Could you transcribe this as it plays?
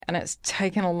And it's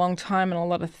taken a long time and a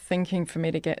lot of thinking for me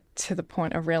to get to the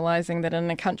point of realising that in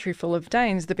a country full of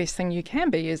Danes, the best thing you can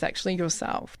be is actually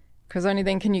yourself, because only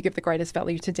then can you give the greatest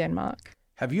value to Denmark.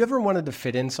 Have you ever wanted to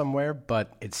fit in somewhere,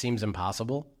 but it seems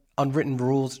impossible? Unwritten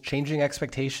rules, changing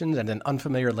expectations, and an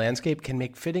unfamiliar landscape can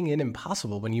make fitting in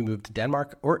impossible when you move to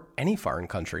Denmark or any foreign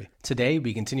country. Today,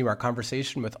 we continue our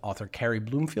conversation with author Keri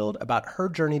Bloomfield about her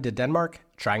journey to Denmark,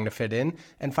 trying to fit in,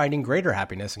 and finding greater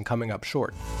happiness in coming up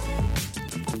short.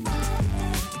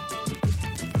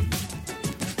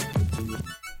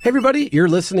 Hey everybody, you're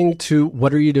listening to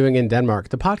What Are You Doing in Denmark,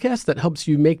 the podcast that helps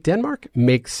you make Denmark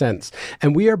make sense.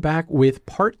 And we are back with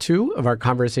part 2 of our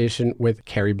conversation with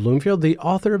Keri Bloomfield, the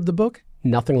author of the book,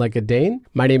 Nothing Like a Dane.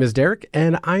 My name is Derek,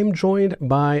 and I'm joined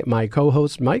by my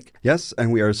co-host, Mike. Yes,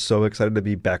 and we are so excited to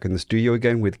be back in the studio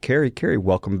again with Keri. Keri,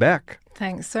 welcome back.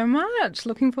 Thanks so much.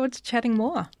 Looking forward to chatting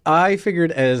more. I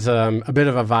figured as a bit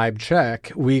of a vibe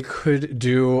check, we could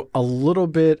do a little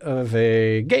bit of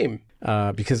a game.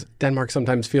 Because Denmark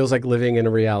sometimes feels like living in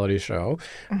a reality show,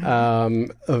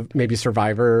 of maybe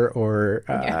Survivor or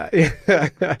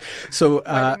so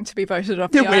waiting to be voted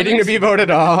off. Waiting to be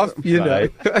voted off. You know.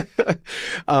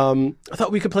 I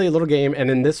thought we could play a little game,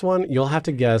 and in this one, you'll have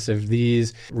to guess if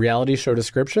these reality show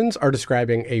descriptions are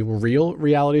describing a real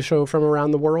reality show from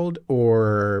around the world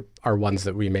or are ones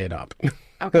that we made up.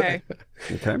 Okay.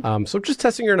 Okay. So just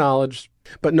testing your knowledge,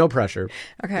 but no pressure.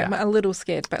 Okay, yeah. I'm a little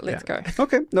scared, but let's go.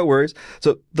 Okay, no worries.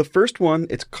 So the first one,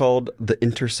 it's called The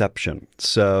Interception.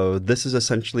 So this is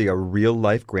essentially a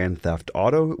real-life Grand Theft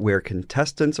Auto where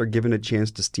contestants are given a chance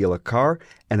to steal a car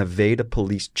and evade a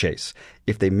police chase.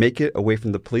 If they make it away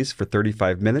from the police for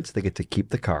 35 minutes, they get to keep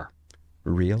the car.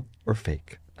 Real or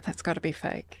fake? That's got to be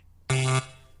fake.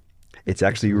 It's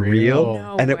actually real,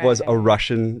 No and way. it was a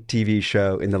Russian TV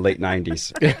show in the late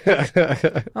 90s.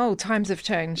 Oh, times have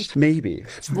changed. Maybe.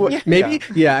 Maybe?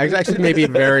 Yeah, actually maybe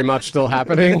very much still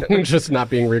happening, just not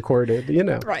being recorded, you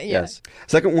know. Right, yeah. Yes.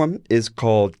 Second one is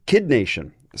called Kid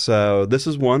Nation. So this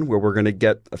is one where we're going to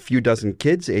get a few dozen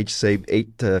kids, age, say,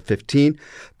 8 to 15,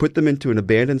 put them into an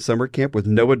abandoned summer camp with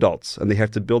no adults, and they have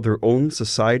to build their own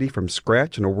society from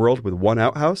scratch in a world with one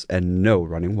outhouse and no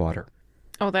running water.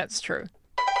 Oh, that's true.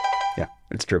 Yeah,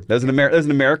 it's true. There's an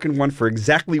American one for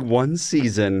exactly one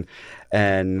season,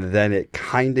 and then it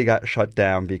kind of got shut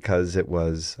down because it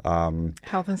was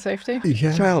Health and safety?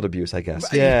 child abuse, I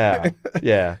guess. Yeah,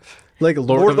 yeah. Like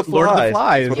Lord of the Flies.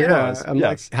 That's what it was. And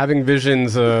Yes. like having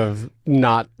visions of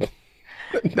not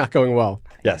going well.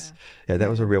 Yes. Yeah, that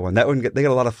was a real one. That one, they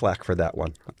got a lot of flack for that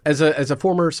one. As a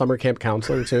former summer camp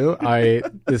counselor too,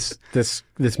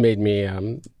 this made me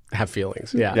have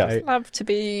feelings. Yeah. Yes. Love to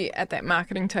be at that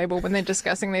marketing table when they're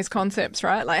discussing these concepts,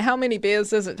 right? Like, how many beers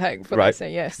does it take before they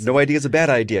say yes? No idea is a bad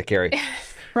idea, Keri.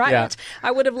 Right? Yeah.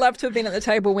 I would have loved to have been at the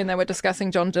table when they were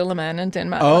discussing John Dillerman in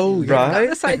Denmark. Oh, I've right. got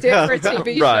this idea for a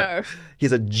TV Right. show.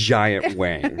 He's a giant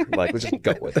wang. Like, let's just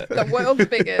go with it. The world's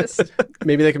biggest.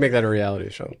 Maybe they can make that a reality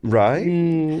show. Right?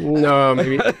 No,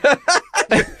 maybe.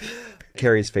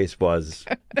 Keri's face was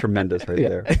tremendous right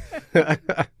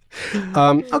there.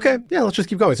 Okay, yeah, let's just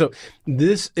keep going. So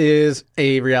this is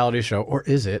a reality show, or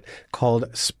is it, called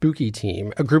Spooky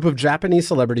Team. A group of Japanese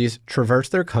celebrities traverse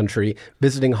their country,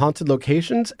 visiting haunted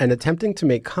locations and attempting to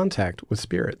make contact with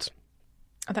spirits.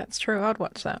 Oh, that's true. I'd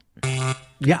watch that.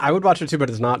 Yeah, I would watch it too, but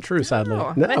it's not true, sadly.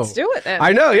 Oh, No. let's do it then.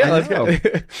 I know, yeah. I Let's know.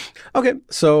 go. Okay,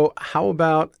 so how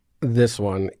about this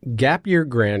one? Gap Year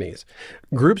Grannies.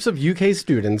 Groups of UK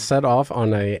students set off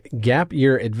on a gap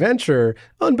year adventure.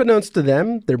 Unbeknownst to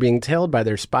them, they're being tailed by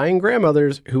their spying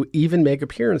grandmothers who even make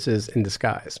appearances in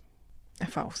disguise.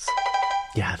 False.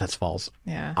 Yeah, that's false.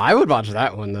 Yeah. I would watch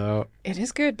that one, though. It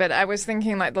is good, but I was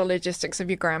thinking like the logistics of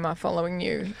your grandma following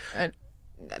you.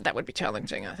 That would be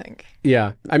challenging, I think.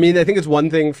 Yeah. I mean, I think it's one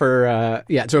thing for,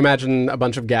 to imagine a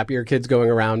bunch of gap year kids going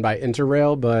around by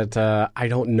Interrail, but I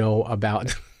don't know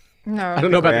about... No. I don't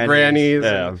know about the grannies,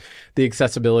 Yeah. and the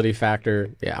accessibility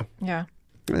factor. Yeah. Yeah.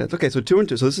 That's okay. So 2 and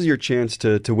 2. So this is your chance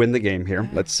to win the game here.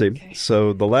 Let's see. Okay.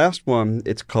 So the last one,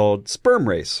 it's called Sperm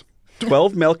Race.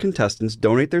 12 male contestants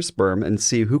donate their sperm and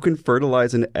see who can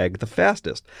fertilize an egg the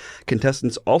fastest.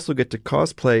 Contestants also get to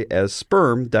cosplay as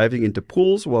sperm, diving into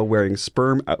pools while wearing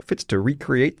sperm outfits to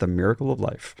recreate the miracle of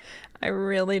life. I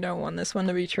really don't want this one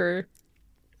to be true.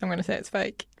 I'm going to say it's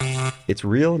fake. It's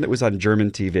real, and it was on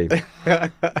German TV.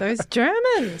 Those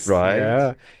Germans. Right?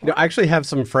 Yeah. I actually have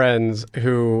some friends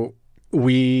who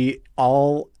we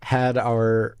all had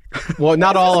our... Well,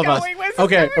 not all of us. Where's this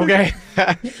Okay, going? okay.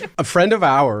 A friend of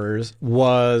ours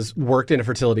worked in a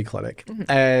fertility clinic,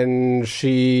 and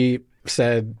she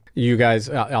said, "You guys,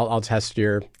 I'll test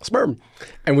your sperm,"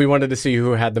 and we wanted to see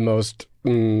who had the most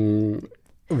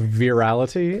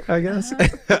virality, I guess.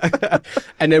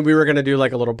 And then we were going to do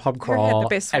like a little pub crawl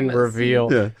and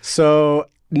reveal. Yeah. So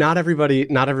not everybody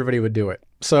would do it.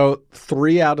 So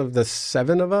 3 out of the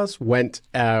 7 of us went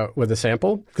with a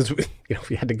sample because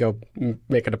we had to go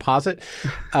make a deposit.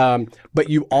 But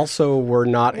you also were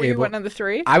not able. Were you one of the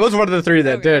 3? I was one of the 3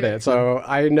 that did it. So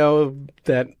I know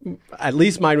that at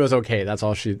least mine was okay. That's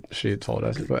all she told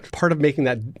us. But part of making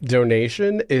that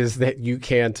donation is that you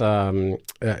can't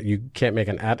make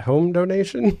an at-home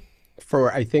donation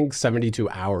for I think 72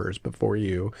 hours before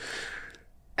you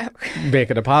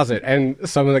make a deposit. And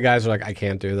some of the guys are like, I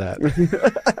can't do that.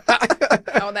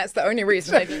 Oh, that's the only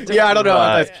reason they didn't do it. Yeah, I don't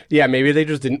know. Maybe they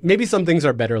just didn't. Maybe some things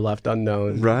are better left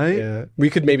unknown. Right? Yeah.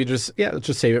 We could maybe just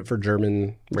save it for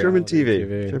German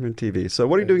TV. German TV. So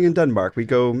what are you doing in Denmark? We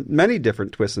go many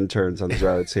different twists and turns on the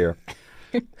roads here.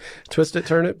 Twist it,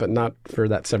 turn it, but not for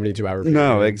that 72-hour period.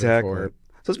 No, exactly. Before.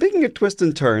 So speaking of twists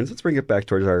and turns, let's bring it back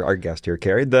towards our guest here,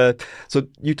 Keri. So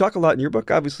you talk a lot in your book,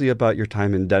 obviously, about your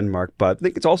time in Denmark, but I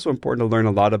think it's also important to learn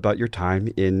a lot about your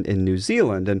time in New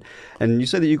Zealand. And you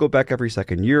say that you go back every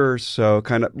second year or so.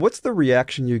 Kind of, what's the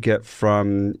reaction you get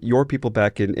from your people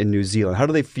back in New Zealand? How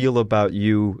do they feel about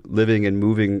you living and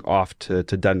moving off to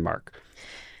Denmark?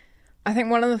 I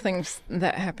think one of the things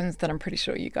that happens that I'm pretty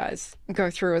sure you guys go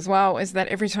through as well is that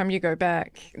every time you go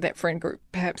back, that friend group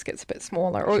perhaps gets a bit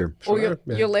smaller, or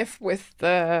you're left with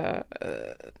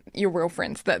your real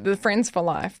friends, the friends for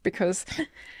life, because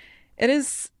it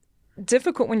is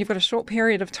difficult when you've got a short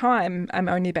period of time. I'm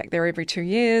only back there every 2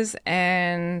 years,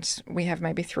 and we have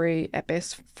maybe 3, at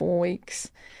best 4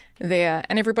 weeks there,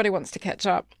 and everybody wants to catch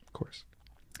up. Of course.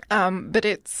 But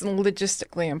it's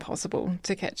logistically impossible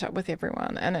to catch up with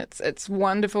everyone. And it's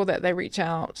wonderful that they reach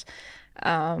out.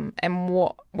 And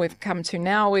what we've come to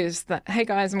now is that, hey,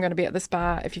 guys, I'm going to be at this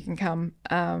bar. If you can come,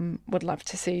 would love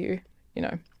to see you. You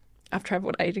know, I've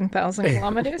traveled 18,000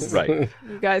 kilometers. Right.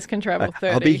 You guys can travel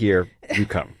 30. I'll be here. You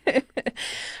come.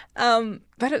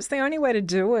 But it's the only way to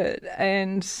do it.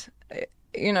 And,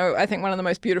 you know, I think one of the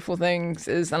most beautiful things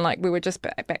is, and like we were just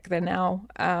back there now,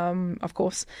 of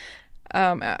course,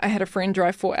 I had a friend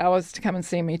drive 4 hours to come and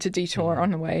see me to detour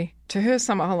on the way to her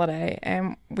summer holiday,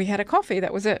 and we had a coffee.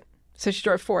 That was it. So she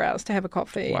drove 4 hours to have a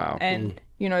coffee. Wow. And,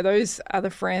 you know, those are the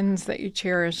friends that you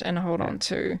cherish and hold on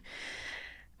to,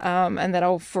 and that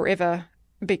I'll forever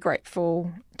be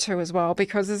grateful to as well.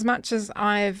 Because as much as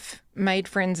I've made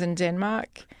friends in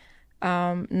Denmark,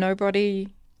 nobody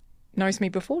knows me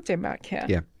before Denmark here.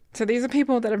 Yeah. So these are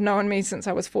people that have known me since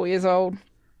I was 4 years old,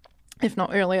 if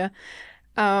not earlier.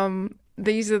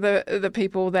 These are the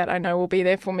people that I know will be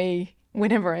there for me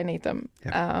whenever I need them.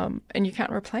 Yeah. And you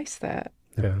can't replace that.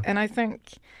 Yeah. And I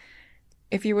think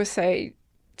if you were, say,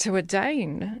 to a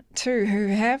Dane, too, who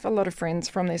have a lot of friends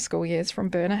from their school years,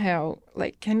 from Burnahow,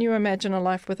 like, can you imagine a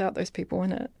life without those people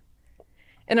in it?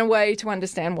 In a way to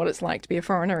understand what it's like to be a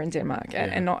foreigner in Denmark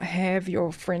and not have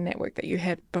your friend network that you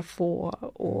had before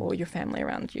or your family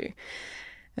around you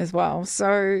as well.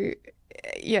 So...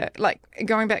 yeah, like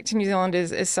going back to New Zealand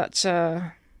is such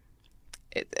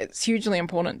it's hugely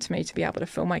important to me to be able to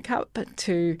fill my cup, but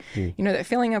to, you know, that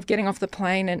feeling of getting off the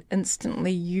plane and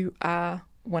instantly you are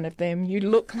one of them. You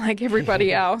look like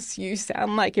everybody else. You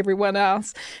sound like everyone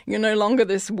else. You're no longer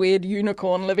this weird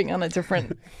unicorn living on a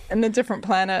different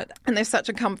planet. And there's such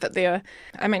a comfort there.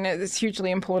 I mean, it's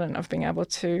hugely important of being able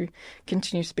to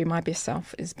continue to be my best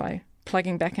self is by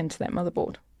plugging back into that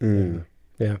motherboard. Mm.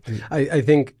 Yeah. I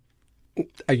think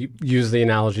I use the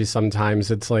analogy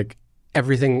sometimes. It's like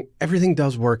everything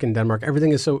does work in Denmark.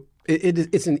 Everything is so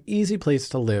it's an easy place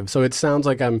to live. So it sounds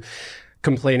like I'm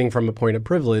complaining from a point of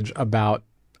privilege about,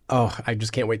 oh, I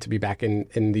just can't wait to be back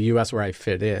in the U.S. where I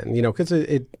fit in. You know, because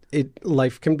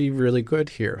life can be really good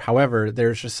here. However,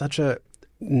 there's just such a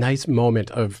nice moment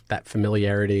of that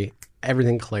familiarity.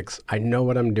 Everything clicks. I know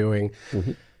what I'm doing.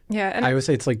 Mm-hmm. Yeah, and I always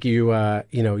say it's like you're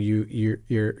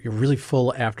really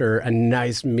full after a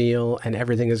nice meal and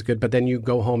everything is good, but then you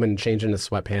go home and change into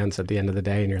sweatpants at the end of the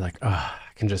day, and you're like, oh,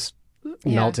 I can just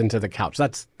melt into the couch.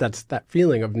 That's that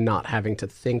feeling of not having to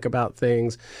think about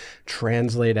things,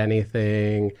 translate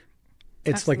anything.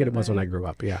 It's Absolutely. Like it was when I grew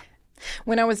up. Yeah.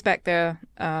 When I was back there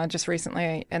just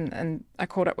recently, and I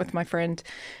caught up with my friend,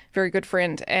 very good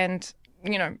friend, and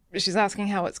you know, she's asking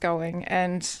how it's going,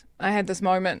 and I had this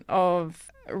moment of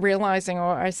realizing,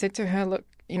 or I said to her, look,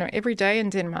 you know, every day in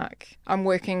Denmark, I'm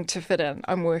working to fit in.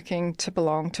 I'm working to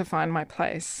belong, to find my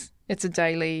place. It's a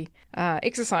daily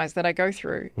exercise that I go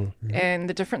through. Mm-hmm. And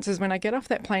the difference is when I get off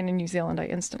that plane in New Zealand, I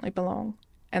instantly belong.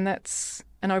 And that's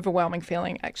an overwhelming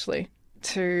feeling, actually,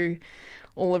 to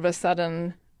all of a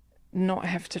sudden not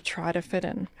have to try to fit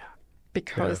in.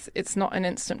 because it's not an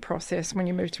instant process when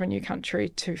you move to a new country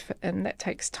to fit in. That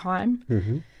takes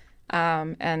time.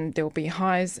 And there'll be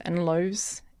highs and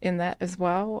lows in that as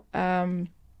well.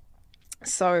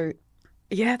 So,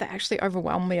 yeah, that actually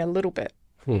overwhelmed me a little bit,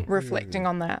 reflecting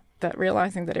on that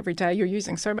realizing that every day you're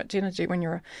using so much energy when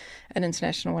you're an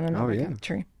international in another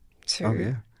country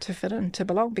to fit in, to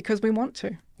belong, because we want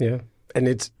to. Yeah. And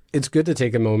it's good to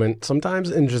take a moment sometimes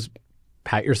and just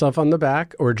pat yourself on the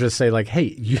back, or just say like,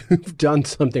 hey, you've done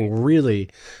something really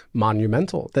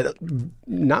monumental that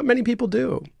not many people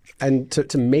do. And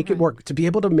to make it work, to be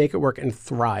able to make it work and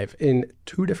thrive in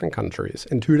 2 different countries,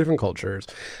 in 2 different cultures,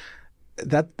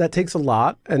 that takes a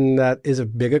lot, and that is a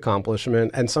big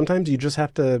accomplishment. And sometimes you just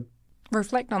have to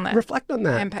reflect on that.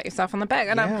 And pat yourself on the back.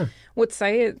 And I would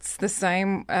say it's the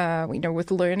same, with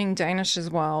learning Danish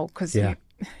as well, because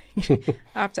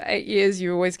after 8 years,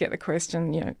 you always get the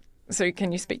question, so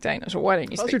can you speak Danish, or why don't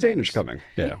you speak Danish? How's your Danish coming?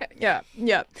 Yeah.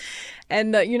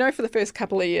 And, for the first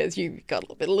couple of years, you got a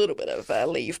little bit of a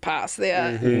leave pass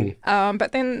there.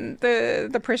 But then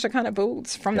the pressure kind of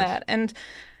builds from that. And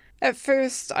at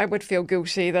first, I would feel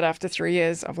guilty that after 3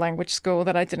 years of language school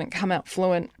that I didn't come out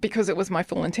fluent, because it was my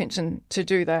full intention to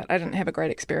do that. I didn't have a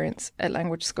great experience at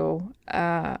language school.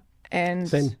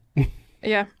 Same.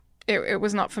 It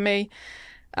was not for me.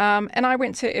 And I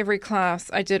went to every class.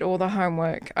 I did all the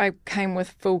homework. I came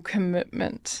with full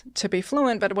commitment to be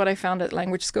fluent. But what I found at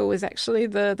language school is actually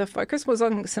the focus was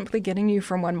on simply getting you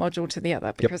from one module to the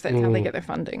other, because that's how they get their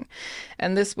funding.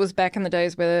 And this was back in the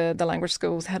days where the language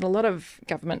schools had a lot of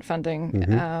government funding.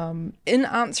 In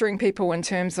answering people in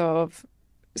terms of,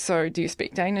 so do you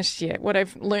speak Danish yet? What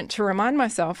I've learnt to remind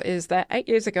myself is that 8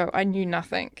 years ago, I knew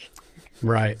nothing.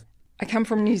 Right. I come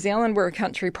from New Zealand. We're a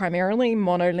country primarily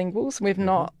monolinguals. We've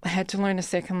not had to learn a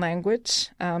second language,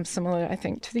 similar, I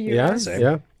think, to the US,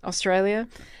 Australia.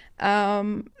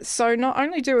 So not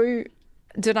only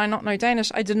did I not know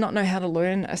Danish, I did not know how to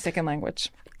learn a second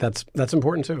language. That's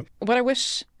important too. What I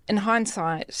wish in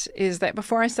hindsight is that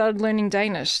before I started learning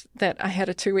Danish, that I had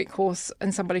a 2-week course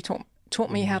and somebody taught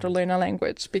me how to learn a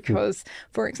language, because,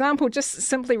 for example, just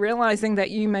simply realizing that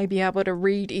you may be able to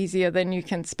read easier than you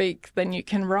can speak, than you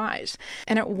can write.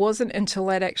 And it wasn't until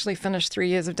I'd actually finished 3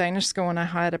 years of Danish school and I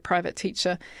hired a private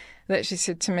teacher that she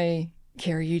said to me,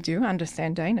 Keri, you do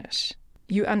understand Danish.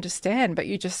 You understand, but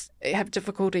you just have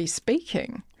difficulty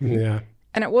speaking. Yeah.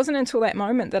 And it wasn't until that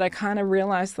moment that I kind of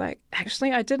realized, like,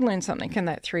 actually, I did learn something in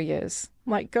that 3 years.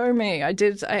 Like, go me. I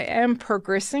am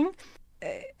progressing.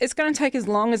 It's going to take as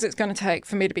long as it's going to take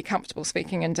for me to be comfortable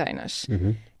speaking in Danish.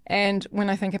 And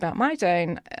when I think about my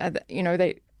Dane,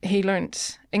 he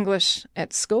learnt English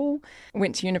at school,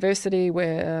 went to university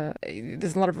where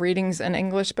there's a lot of readings in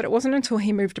English, but it wasn't until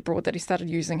he moved abroad that he started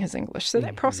using his English. So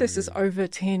that process is over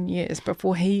 10 years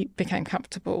before he became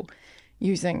comfortable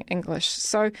using English.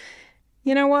 So,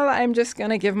 you know what, I'm just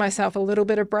going to give myself a little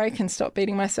bit of break and stop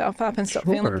beating myself up and stop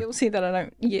feeling guilty that I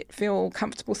don't yet feel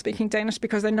comfortable speaking Danish,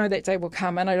 because I know that day will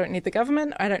come, and I don't need the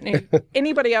government. I don't need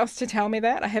anybody else to tell me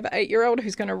that. I have an 8-year-old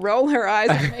who's going to roll her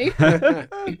eyes at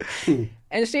me.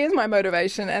 And she is my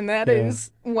motivation, and that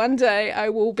is one day I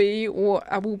will be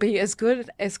as good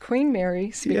as Queen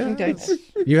Mary speaking Danish.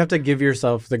 You have to give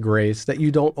yourself the grace that you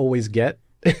don't always get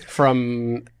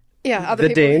from other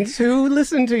the Danes who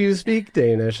listen to you speak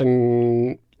Danish,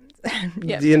 and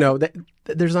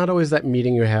there's not always that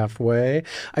meeting you halfway.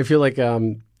 I feel like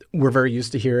we're very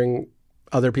used to hearing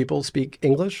other people speak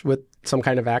English with some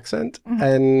kind of accent,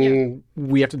 and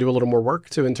we have to do a little more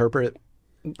work to interpret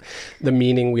the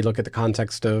meaning. We look at the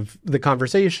context of the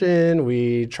conversation.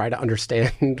 We try to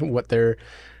understand what they're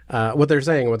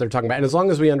saying, what they're talking about. And as long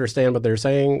as we understand what they're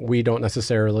saying, we don't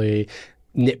necessarily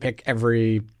nitpick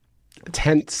every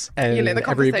tense and you let the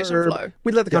conversation flow.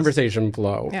 We let the conversation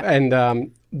flow. Yeah.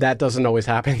 And that doesn't always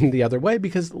happen the other way,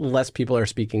 because less people are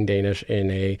speaking Danish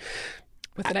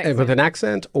with an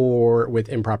accent or with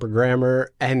improper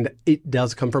grammar. And it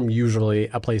does come from usually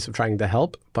a place of trying to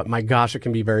help. But my gosh, it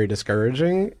can be very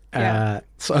discouraging.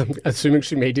 So I'm assuming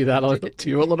she may do that to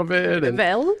you a little bit. And,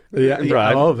 vel? Yeah,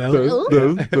 right. Oh, vel.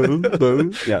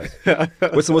 Bo. Yes.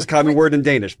 What's the most common word in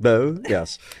Danish? Bo.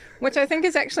 Yes. Which I think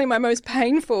is actually my most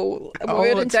painful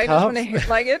word in Danish. Tough. When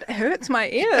it hurts my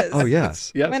ears. Oh,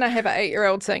 yes. When I have an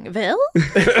 8-year-old saying, vel?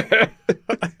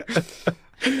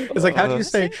 It's like, how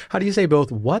do you say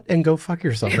both what and go fuck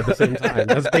yourself at the same time?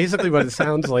 That's basically what it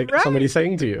sounds like somebody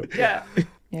saying to you. Yeah.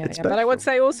 Yeah, It's yeah. But I would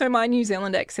special. say also my New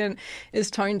Zealand accent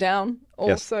is toned down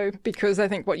also because I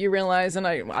think what you realise, and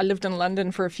I lived in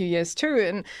London for a few years too,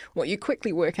 and what you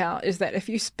quickly work out is that if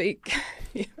you speak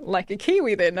like a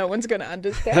Kiwi there, no one's going to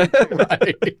understand you.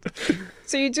 Right.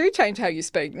 So you do change how you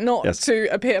speak, not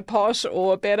to appear posh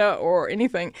or better or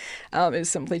anything. It's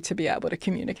simply to be able to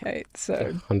communicate.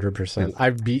 So 100%.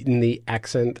 I've beaten the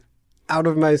accent out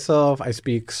of myself. I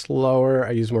speak slower.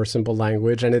 I use more simple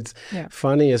language. And it's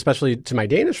funny, especially to my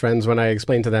Danish friends, when I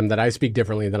explain to them that I speak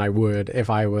differently than I would if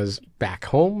I was back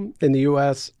home in the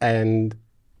US and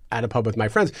at a pub with my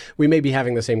friends. We may be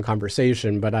having the same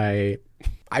conversation, but I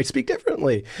speak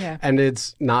differently. Yeah. And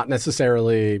it's not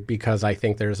necessarily because I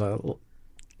think there's a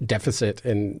deficit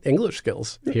in English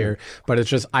skills here, but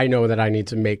it's just I know that I need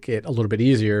to make it a little bit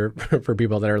easier for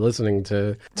people that are listening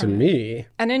to me.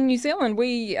 And in New Zealand,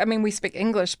 we speak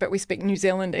English, but we speak New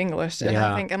Zealand English. And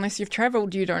I think unless you've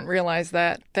travelled, you don't realise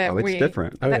that it's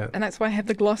different. And that's why I have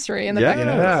the glossary in the back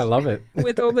Yeah, I love it.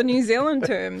 with all the New Zealand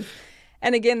terms.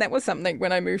 And again, that was something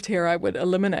when I moved here I would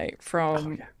eliminate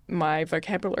from my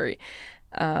vocabulary.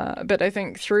 But I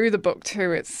think through the book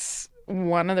too, it's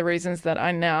one of the reasons that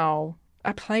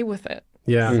I play with it.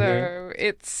 Yeah. So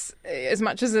it's, as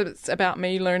much as it's about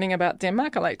me learning about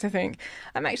Denmark, I like to think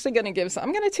I'm actually going to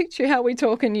I'm going to teach you how we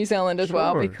talk in New Zealand as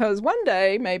well, because one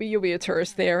day maybe you'll be a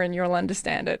tourist there and you'll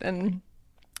understand it. And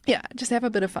just have a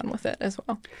bit of fun with it as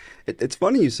well. It's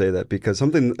funny you say that, because I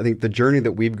think the journey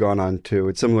that we've gone on to,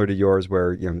 it's similar to yours,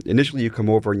 where initially you come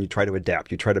over and you try to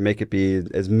adapt. You try to make it be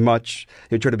as much,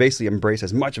 you try to basically embrace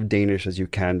as much of Danish as you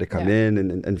can to come in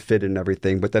and fit in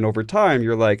everything. But then over time,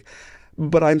 you're like,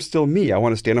 but I'm still me. I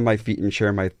want to stand on my feet and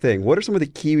share my thing. What are some of the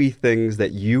Kiwi things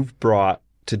that you've brought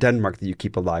to Denmark that you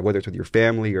keep alive, whether it's with your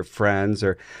family, your friends,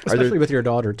 or especially with your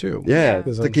daughter too? Yeah,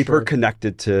 to keep her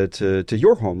connected to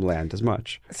your homeland as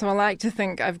much. So I like to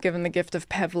think I've given the gift of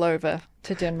pavlova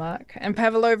to Denmark, and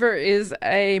pavlova is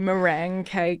a meringue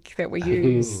cake that we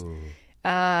use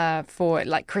for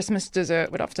like Christmas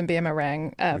dessert. Would often be a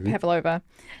meringue pavlova.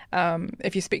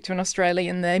 If you speak to an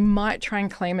Australian, they might try and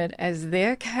claim it as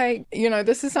their cake.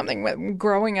 This is something that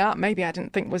growing up, maybe I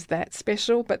didn't think was that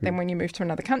special, but then when you move to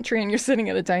another country and you're sitting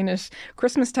at a Danish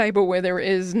Christmas table where there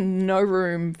is no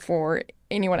room for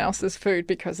anyone else's food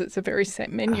because it's a very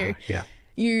set menu,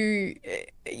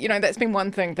 that's been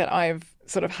one thing that I've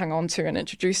sort of hung on to and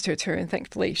introduced her to, and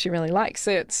thankfully she really likes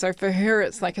it. So for her,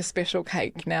 it's like a special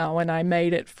cake now, and I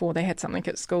made it they had something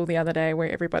at school the other day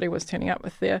where everybody was turning up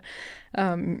with their,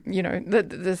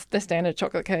 the standard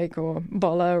chocolate cake or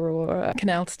bolla or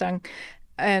kanelstang,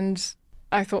 and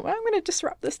I thought, well, I'm going to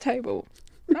disrupt this table.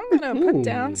 I'm going to put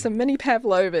down some mini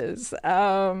pavlovas.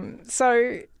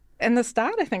 So in the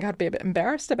start, I think I'd be a bit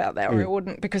embarrassed about that, or I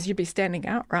wouldn't, because you'd be standing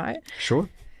out, right? Sure.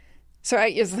 So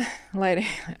 8 years later,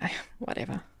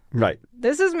 whatever. Right.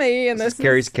 This is me, and this is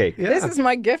Keri's cake. This is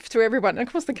my gift to everyone. And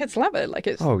of course, the kids love it. Like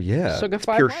it's sugar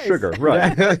 5 pure ways. sugar,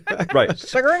 right? Right.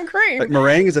 Sugar and cream. Like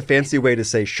meringue is a fancy way to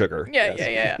say sugar.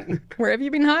 Yeah. Where have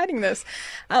you been hiding this?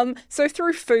 So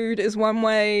through food is one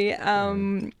way.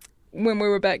 When we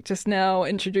were back just now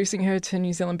introducing her to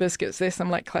New Zealand biscuits, there's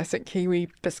some like classic Kiwi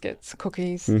biscuits,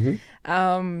 cookies,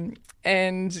 and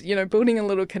building a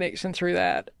little connection through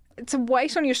that. It's a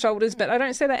weight on your shoulders, but I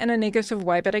don't say that in a negative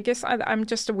way. But I guess I'm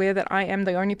just aware that I am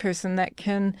the only person that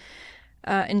can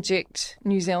inject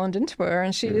New Zealand into her,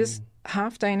 and she is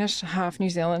half Danish, half New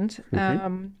Zealand.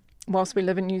 Whilst we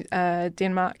live in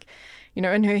Denmark,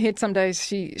 in her head, some days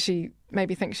she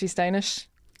maybe thinks she's Danish.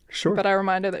 Sure. But I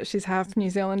remind her that she's half New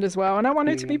Zealand as well, and I want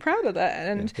her to be proud of that.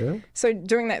 And so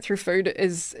doing that through food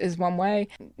is one way.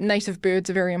 Native birds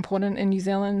are very important in New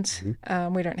Zealand.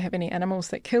 We don't have any animals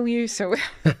that kill you, so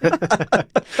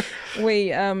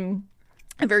we are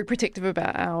very protective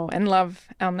about and love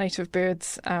our native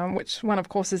birds, which one, of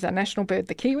course, is our national bird,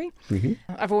 the kiwi.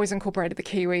 I've always incorporated the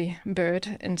kiwi bird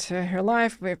into her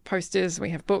life. We have posters,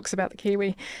 we have books about the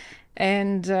kiwi.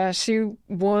 And she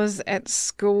was at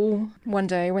school one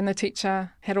day when the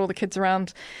teacher had all the kids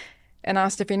around and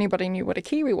asked if anybody knew what a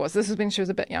kiwi was. This was when she was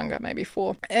a bit younger, maybe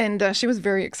 4. And she was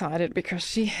very excited because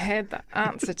she had the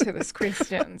answer to this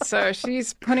question. So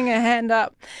she's putting her hand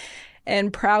up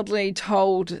and proudly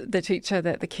told the teacher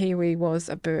that the kiwi was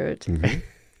a bird.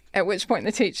 At which point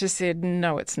the teacher said,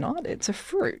 no, it's not. It's a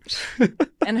fruit.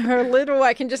 And her little,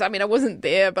 I wasn't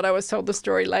there, but I was told the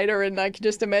story later, and I can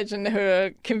just imagine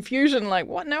her confusion, like,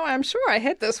 what? No, I'm sure I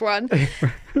had this one.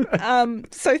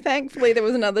 So thankfully there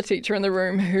was another teacher in the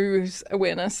room whose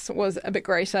awareness was a bit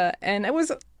greater, and it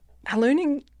was a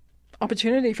learning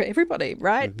opportunity for everybody,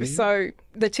 right? So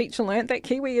the teacher learnt that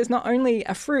kiwi is not only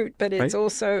a fruit, but it's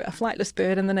also a flightless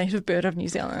bird and the native bird of New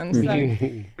Zealand.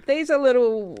 So these are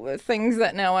little things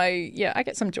that now I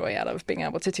get some joy out of being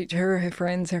able to teach her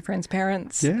friends'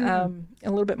 parents, a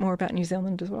little bit more about New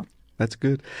Zealand as well. That's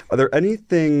good. Are there any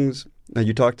things,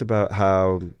 you talked about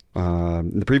how,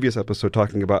 in the previous episode,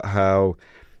 talking about how,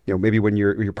 maybe when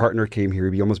your partner came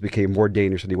here, he almost became more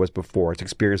Danish than he was before. It's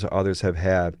experience that others have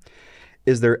had.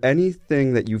 Is there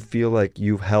anything that you feel like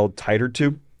you've held tighter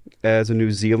to as a New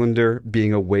Zealander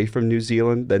being away from New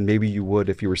Zealand than maybe you would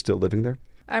if you were still living there?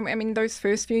 I mean, those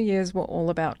first few years were all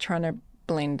about trying to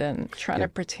blend in, trying to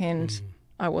pretend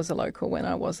I was a local when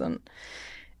I wasn't.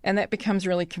 And that becomes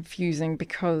really confusing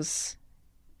because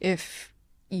if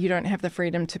you don't have the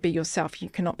freedom to be yourself, you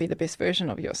cannot be the best version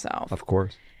of yourself. Of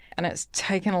course. And it's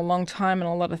taken a long time and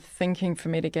a lot of thinking for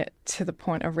me to get to the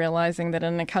point of realizing that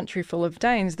in a country full of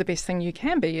Danes, the best thing you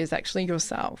can be is actually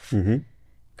yourself.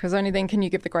 Because only then can you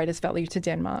give the greatest value to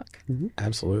Denmark.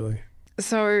 Absolutely.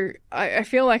 So I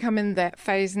feel like I'm in that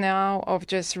phase now of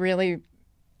just really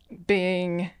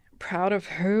being proud of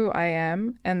who I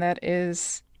am, and that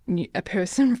is a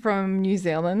person from New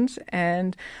Zealand,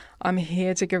 and I'm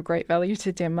here to give great value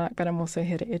to Denmark, but I'm also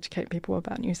here to educate people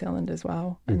about New Zealand as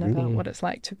well and about what it's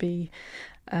like to be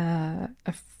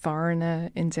a foreigner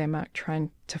in Denmark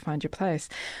trying to find your place.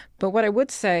 But what I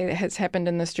would say has happened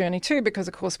in this journey too, because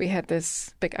of course we had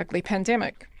this big ugly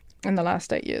pandemic in the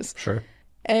last 8 years. Sure.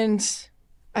 And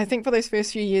I think for those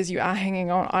first few years,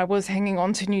 I was hanging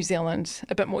on to New Zealand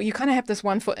a bit more. You kind of have this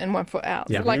 1 foot in, 1 foot out.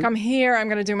 Yeah. Like, I'm here, I'm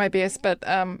going to do my best, but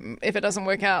if it doesn't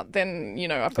work out, then,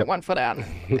 I've got 1 foot out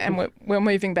and we're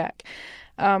moving back.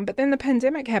 But then the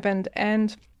pandemic happened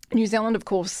and New Zealand, of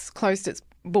course, closed its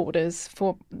borders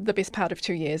for the best part of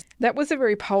 2 years. That was a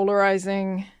very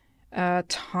polarizing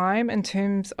time in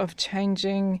terms of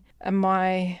changing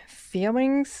my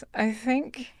feelings, I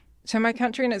think, to my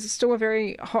country, and it's still a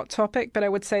very hot topic, but I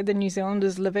would say the New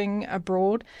Zealanders living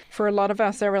abroad, for a lot of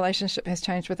us, our relationship has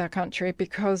changed with our country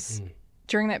because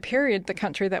during that period, the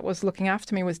country that was looking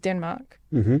after me was Denmark.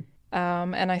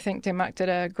 And I think Denmark did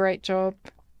a great job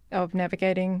of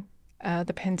navigating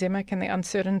the pandemic and the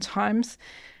uncertain times.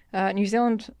 New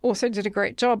Zealand also did a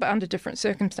great job under different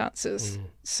circumstances.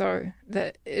 So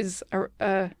that is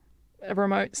a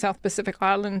remote South Pacific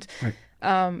island.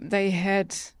 They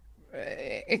had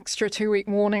extra 2-week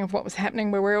warning of what was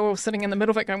happening, where we're all sitting in the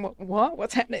middle of it going,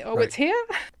 what's happening? Oh, it's here?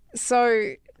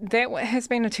 So that has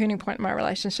been a turning point in my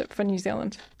relationship for New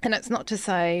Zealand. And it's not to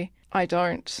say I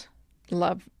don't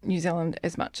love New Zealand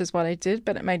as much as what I did,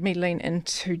 but it made me lean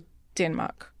into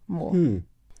Denmark more.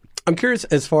 I'm curious,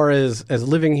 as far as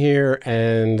living here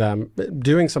and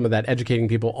doing some of that, educating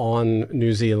people on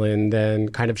New Zealand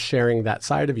and kind of sharing that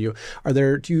side of you,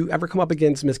 do you ever come up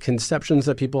against misconceptions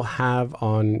that people have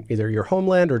on either your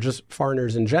homeland or just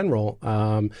foreigners in general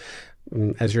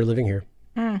as you're living here?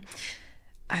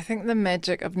 I think the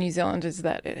magic of New Zealand is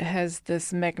that it has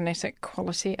this magnetic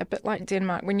quality, a bit like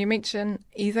Denmark. When you mention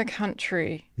either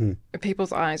country,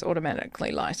 people's eyes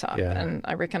automatically light up. Yeah. And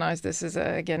I recognize this is,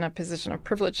 again, a position of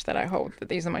privilege that I hold, that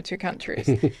these are my two countries.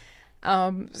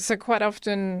 So quite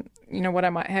often, what I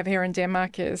might have here in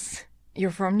Denmark is,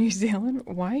 you're from New Zealand?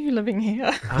 Why are you living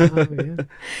here?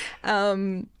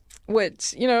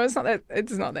 Which, it's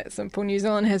not that simple. New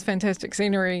Zealand has fantastic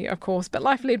scenery, of course, but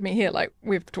life led me here, like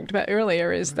we've talked about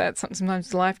earlier, is that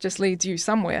sometimes life just leads you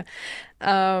somewhere.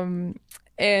 And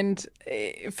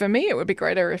for me, it would be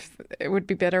better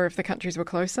if the countries were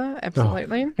closer,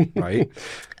 absolutely. Right.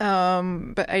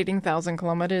 But 18,000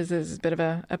 kilometres is a bit of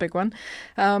a big one.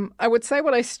 I would say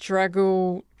what I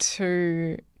struggle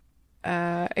to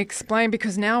explain,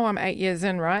 because now I'm 8 years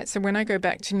in, right? So when I go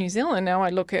back to New Zealand, now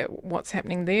I look at what's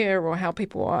happening there or how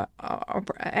people are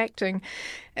acting,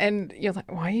 and you're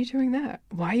like, why are you doing that?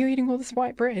 Why are you eating all this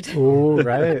white bread? Oh,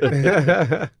 right.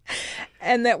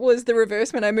 And that was the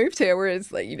reverse when I moved here,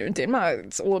 whereas in Denmark,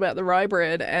 it's all about the rye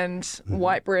bread and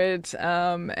white bread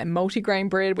and multigrain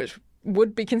bread, which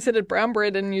would be considered brown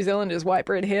bread in New Zealand is white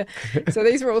bread here. So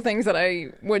these were all things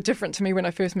that were different to me when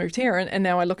I first moved here. And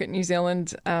now I look at New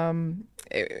Zealand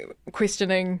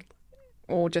questioning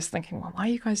or just thinking, well, why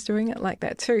are you guys doing it like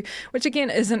that too? Which again,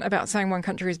 isn't about saying one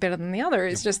country is better than the other.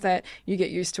 It's just that you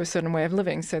get used to a certain way of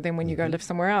living. So then when you go live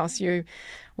somewhere else, you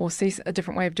will see a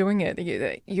different way of doing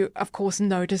it. You of course,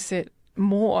 notice it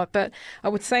more. But I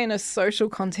would say in a social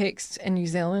context in New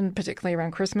Zealand, particularly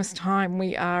around Christmas time,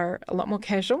 we are a lot more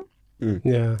casual.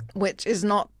 Yeah. Which is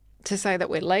not to say that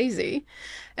we're lazy.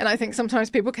 And I think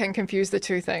sometimes people can confuse the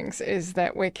two things, is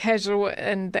that we're casual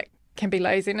and that can be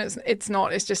lazy, and it's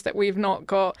not. It's just that we've not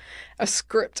got a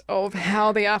script of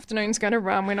how the afternoon's going to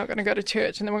run. We're not going to go to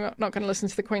church, and then we're not going to listen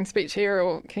to the Queen's speech here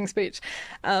or King's speech.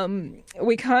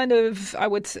 We kind of, I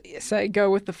would say, go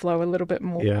with the flow a little bit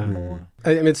more. Yeah.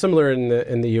 I mean, it's similar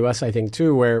in the U.S., I think,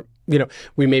 too, where,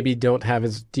 we maybe don't have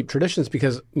as deep traditions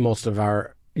because most of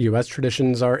our U.S.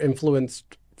 traditions are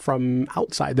influenced from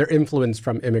outside. They're influenced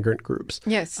from immigrant groups.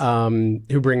 Yes.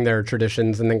 Who bring their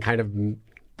traditions and then kind of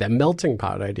that melting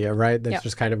pot idea, right? That's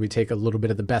just kind of, we take a little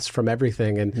bit of the best from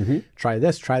everything and try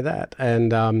this, try that.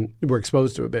 And we're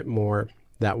exposed to a bit more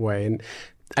that way. And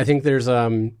I think there's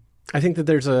a bit of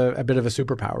a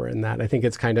superpower in that. I think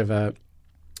it's kind of a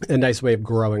nice way of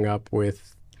growing up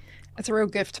with. It's a real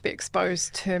gift to be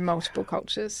exposed to multiple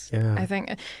cultures. Yeah. I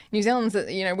think New Zealand's,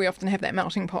 we often have that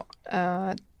melting pot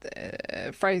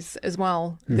phrase as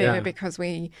well there because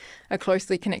we are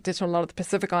closely connected to a lot of the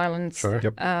Pacific Islands. Sure.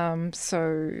 Yep.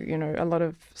 So, a lot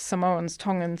of Samoans,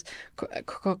 Tongans,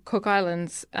 Cook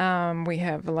Islands. We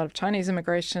have a lot of Chinese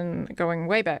immigration going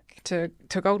way back to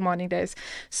gold mining days.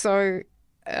 So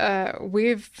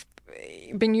we've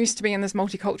been used to be in this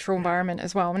multicultural environment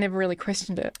as well. I never really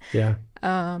questioned it. Yeah.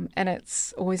 And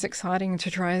it's always exciting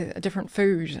to try a different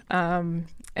food and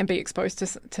be exposed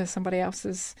to somebody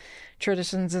else's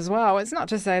traditions as well. It's not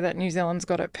to say that New Zealand's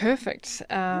got it perfect.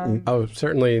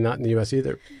 Certainly not in the U.S.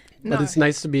 either. But No. it's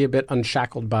nice to be a bit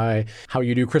unshackled by how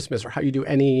you do Christmas or how you do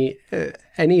any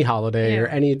holiday or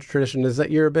any tradition, is that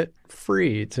you're a bit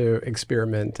free to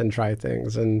experiment and try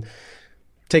things and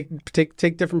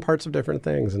take different parts of different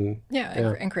things. And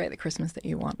and create the Christmas that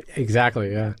you want.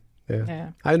 Exactly, yeah.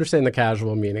 I understand the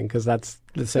casual meaning because that's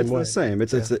the same way. It's the same.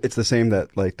 It's the same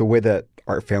that like the way that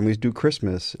our families do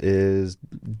Christmas is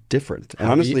different.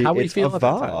 And honestly, how we it's feel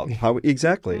evolved.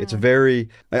 Exactly. It's very.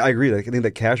 I agree. I think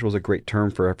that casual is a great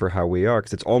term for how we are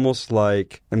because it's almost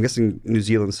like I'm guessing New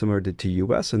Zealand's similar to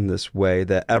U.S. in this way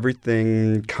that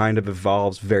everything kind of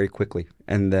evolves very quickly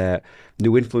and that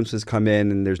new influences come in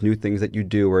and there's new things that you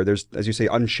do or there's, as you say,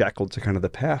 unshackled to kind of the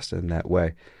past in that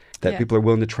way. That people are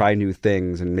willing to try new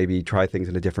things and maybe try things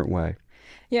in a different way.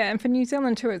 Yeah, and for New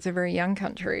Zealand too, it's a very young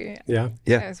country.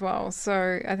 As well.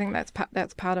 So I think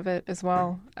that's part of it as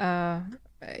well. And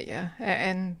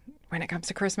when it comes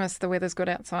to Christmas, the weather's good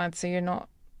outside, so you're not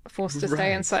forced to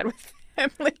stay inside with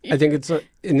family. I think it's an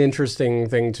interesting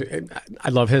thing I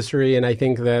love history, and I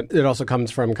think that it also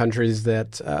comes from countries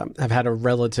that have had a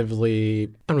relatively, I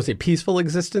don't want to say peaceful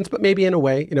existence, but maybe in a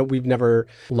way, we've never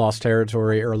lost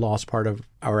territory or lost part of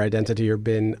our identity or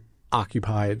been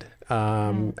occupied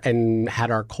and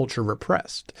had our culture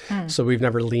repressed. So we've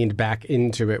never leaned back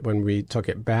into it when we took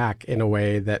it back in a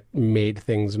way that made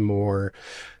things more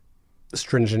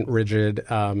stringent, rigid,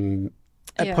 put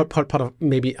a,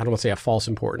 maybe, I don't want to say a false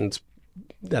importance,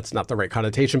 that's not the right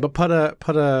connotation, but put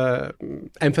a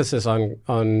emphasis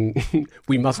on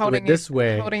we must do it this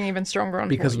way, holding even stronger on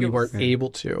because we weren't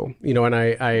able to, and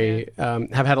I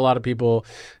have had a lot of people,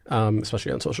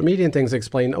 especially on social media and things,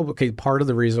 explain, part of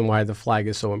the reason why the flag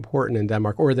is so important in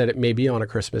Denmark, or that it may be on a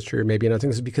Christmas tree or maybe on other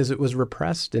things, is because it was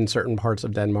repressed in certain parts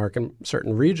of Denmark and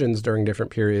certain regions during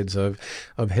different periods of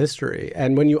history.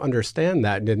 And when you understand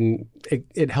that, then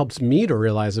it helps me to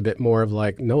realize a bit more of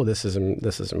like, no, this is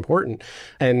important.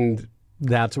 And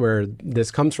that's where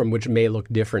this comes from, which may look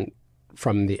different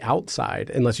from the outside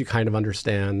unless you kind of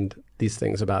understand these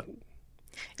things about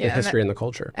the history and the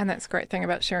culture. And that's the great thing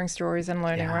about sharing stories and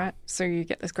learning, right? So you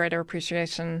get this greater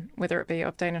appreciation, whether it be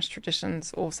of Danish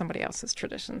traditions or somebody else's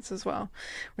traditions as well,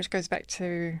 which goes back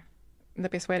to the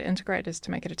best way to integrate is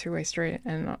to make it a two-way street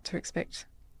and not to expect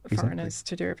foreigners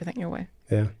to do everything your way.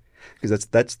 Yeah. Because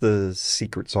that's the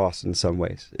secret sauce in some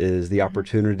ways, is the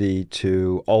opportunity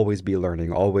to always be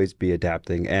learning, always be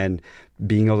adapting, and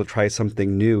being able to try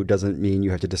something new doesn't mean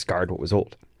you have to discard what was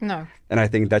old. No. And I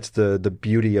think that's the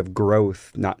beauty of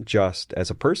growth, not just as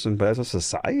a person, but as a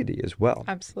society as well.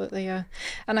 Absolutely, yeah.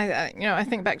 And I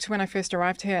think back to when I first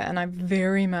arrived here, and I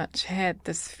very much had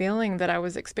this feeling that I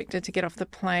was expected to get off the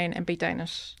plane and be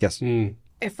Danish. Yes.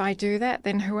 If I do that,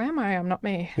 then who am I? I'm not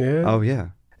me. Yeah. Oh, yeah.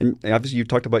 And obviously, you've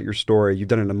talked about your story. You've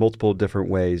done it in multiple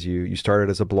different ways. You started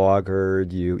as a blogger.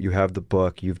 You have the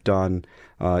book. You've done,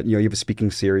 you have a speaking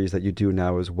series that you do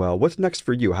now as well. What's next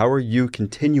for you? How are you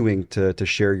continuing to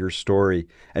share your story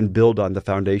and build on the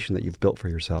foundation that you've built for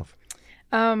yourself?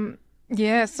 So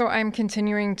I'm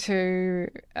continuing to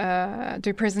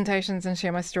do presentations and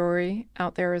share my story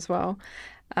out there as well.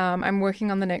 I'm working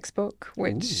on the next book,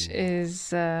 which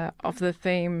is of the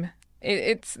theme.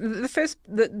 It's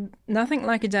Nothing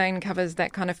Like a Dane covers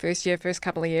that kind of first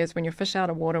couple of years when you're fish out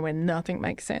of water when nothing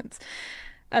makes sense.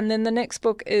 And then the next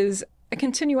book is a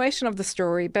continuation of the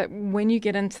story, but when you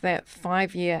get into that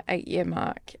 5-year, 8-year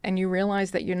mark and you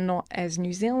realise that you're not as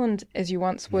New Zealand as you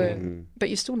once were, but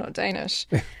you're still not Danish.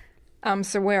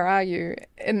 So where are you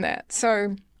in that?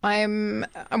 So I'm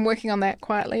working on that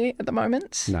quietly at the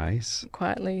moment. Nice.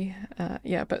 Quietly,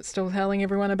 but still telling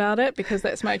everyone about it because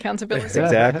that's my accountability.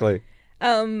 Exactly.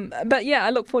 But yeah,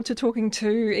 I look forward to talking to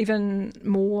even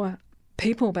more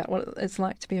people about what it's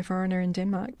like to be a foreigner in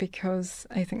Denmark, because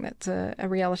I think that's a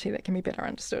reality that can be better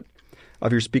understood.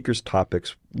 Of your speakers'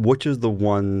 topics, which is the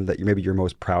one that you're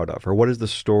most proud of? Or what is the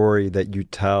story that you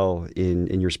tell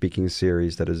in your speaking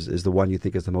series that is the one you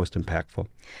think is the most impactful?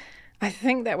 I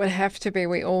think that would have to be,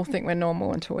 we all think we're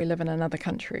normal until we live in another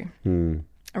country.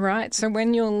 Right? So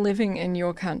when you're living in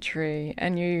your country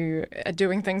and you are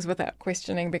doing things without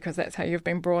questioning because that's how you've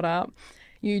been brought up,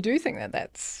 you do think that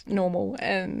that's normal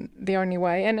and the only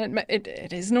way. And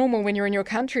it is normal when you're in your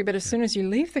country, but as soon as you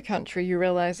leave the country, you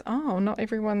realize, oh, not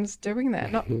everyone's doing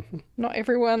that. Not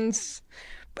everyone's,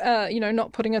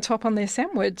 not putting a top on their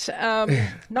sandwich.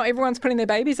 Not everyone's putting their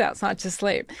babies outside to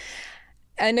sleep.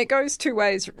 And it goes two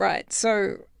ways, right?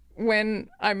 So when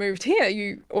I moved here,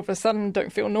 you all of a sudden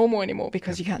don't feel normal anymore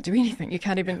because you can't do anything. You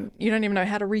don't even know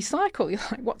how to recycle. You're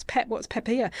like, what's PEP? What's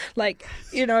PEP? Like,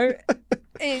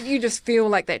 you just feel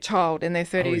like that child in their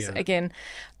 30s again.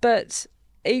 But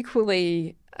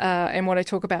equally, and what I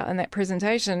talk about in that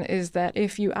presentation is that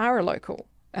if you are a local,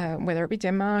 whether it be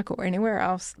Denmark or anywhere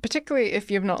else, particularly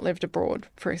if you've not lived abroad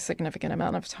for a significant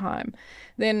amount of time,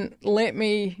 then let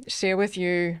me share with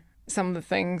you some of the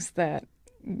things that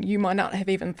you might not have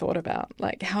even thought about,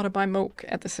 like how to buy milk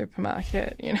at the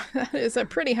supermarket. That is a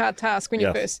pretty hard task when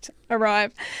you first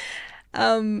arrive.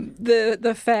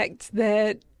 The fact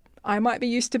that I might be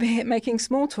used to making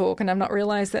small talk and I've not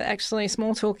realised that actually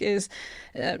small talk is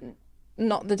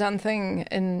not the done thing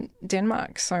in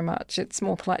Denmark so much. It's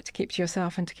more polite to keep to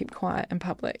yourself and to keep quiet in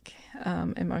public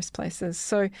in most places.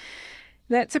 So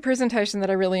that's a presentation that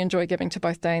I really enjoy giving to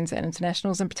both Danes and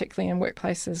internationals, and particularly in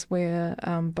workplaces where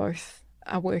both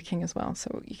are working as well.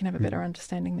 So you can have a better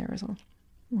understanding there as well.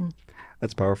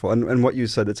 That's powerful. And what you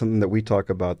said, it's something that we talk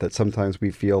about, that sometimes we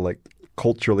feel like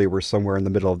culturally we're somewhere in the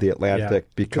middle of the Atlantic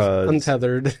because...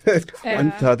 Untethered.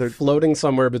 Untethered. Floating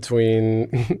somewhere between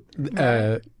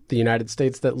the United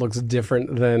States that looks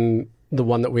different than the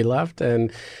one that we left,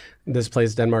 and this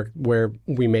place, Denmark, where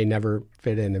we may never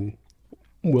fit in and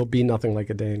will be nothing like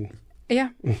a Dane. Yeah.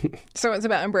 So it's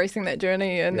about embracing that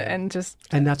journey and just...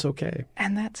 And that's okay.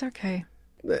 And that's okay.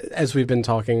 As we've been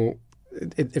talking,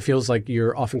 it feels like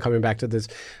you're often coming back to this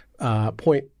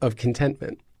point of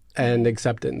contentment and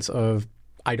acceptance of,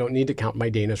 I don't need to count my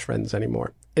Danish friends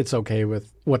anymore. It's okay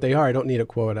with what they are. I don't need a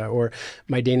quota. Or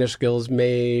my Danish skills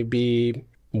may be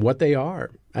what they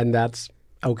are, and that's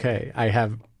okay. I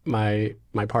have my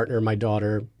partner, my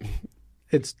daughter.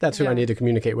 That's who I need to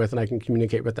communicate with, and I can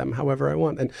communicate with them however I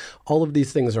want. And all of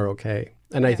these things are okay.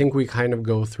 And I think we kind of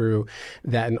go through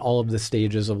that in all of the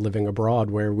stages of living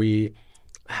abroad, where we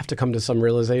have to come to some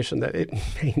realization that it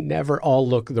may never all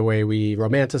look the way we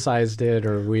romanticized it,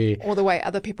 or the way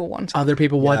other people want it. Other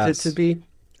people want it to be.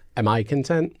 Am I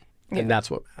content? And that's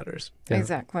what matters. Yeah.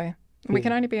 Exactly. We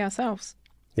can only be ourselves.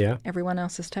 Yeah. Everyone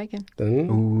else is taken.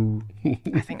 Ooh.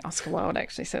 I think Oscar Wilde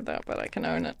actually said that, but I can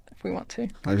own it if we want to.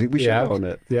 I think we should own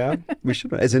it. Yeah. We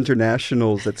should. As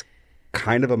internationals, that's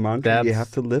kind of a mantra you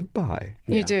have to live by.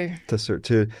 You do.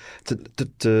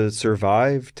 To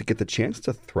survive, to get the chance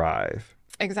to thrive.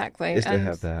 Exactly. Is to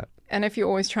have that. And if you're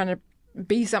always trying to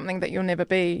be something that you'll never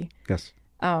be, yes,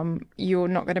 you're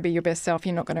not going to be your best self.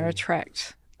 You're not going to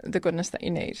attract the goodness that you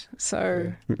need.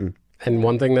 So... And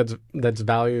one thing that's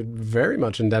valued very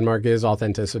much in Denmark is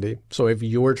authenticity. So if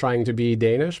you're trying to be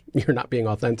Danish, you're not being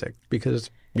authentic because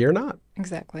you're not.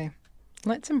 Exactly.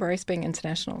 Let's embrace being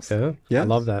internationals. Yeah. I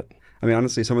love that. I mean,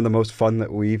 honestly, some of the most fun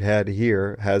that we've had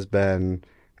here has been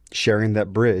sharing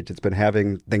that bridge. It's been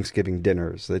having Thanksgiving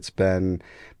dinners. It's been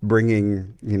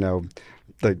bringing,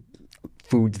 the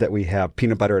foods that we have,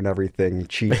 peanut butter and everything,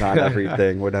 cheese on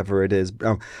everything, whatever it is.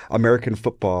 American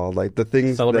football, like the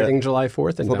things Celebrating July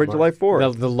 4th in Celebrate Denmark. July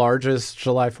 4th. The largest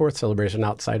July 4th celebration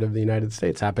outside of the United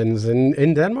States happens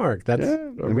in Denmark. That's a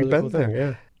really we've been cool there.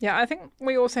 thing. Yeah, I think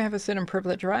we also have a certain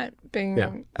privilege, right?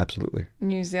 Being absolutely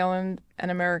New Zealand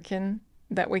and American,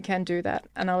 that we can do that.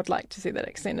 And I would like to see that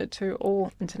extended to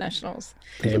all internationals.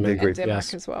 And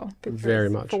Denmark as well. Very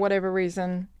much. For whatever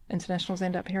reason, internationals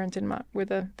end up here in Denmark,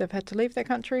 whether they've had to leave their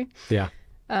country. Yeah.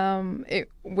 It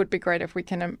would be great if we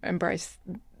can embrace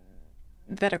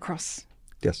that across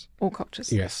all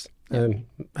cultures. Yes,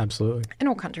 absolutely. In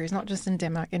all countries, not just in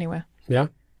Denmark, anywhere. Yeah.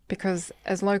 Because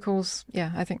as locals,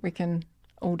 I think we can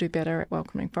all do better at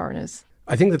welcoming foreigners.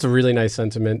 I think that's a really nice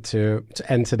sentiment to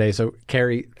end today. So,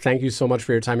 Keri, thank you so much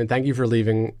for your time, and thank you for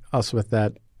leaving us with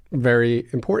that very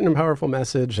important and powerful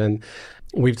message. And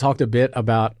we've talked a bit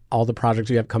about all the projects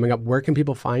you have coming up. Where can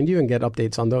people find you and get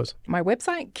updates on those? My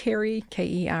website, Keri,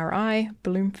 Keri,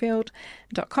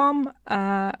 Bloomfield.com,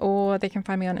 or they can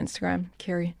find me on Instagram,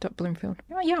 Keri.Bloomfield.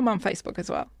 Yeah, I'm on Facebook as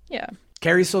well. Yeah.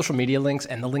 Keri's social media links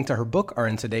and the link to her book are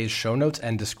in today's show notes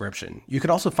and description. You can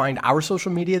also find our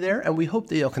social media there, and we hope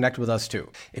that you'll connect with us too.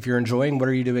 If you're enjoying What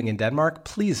Are You Doing in Denmark,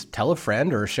 please tell a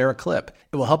friend or share a clip.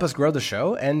 It will help us grow the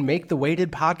show and make the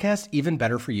Weighted podcast even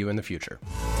better for you in the future.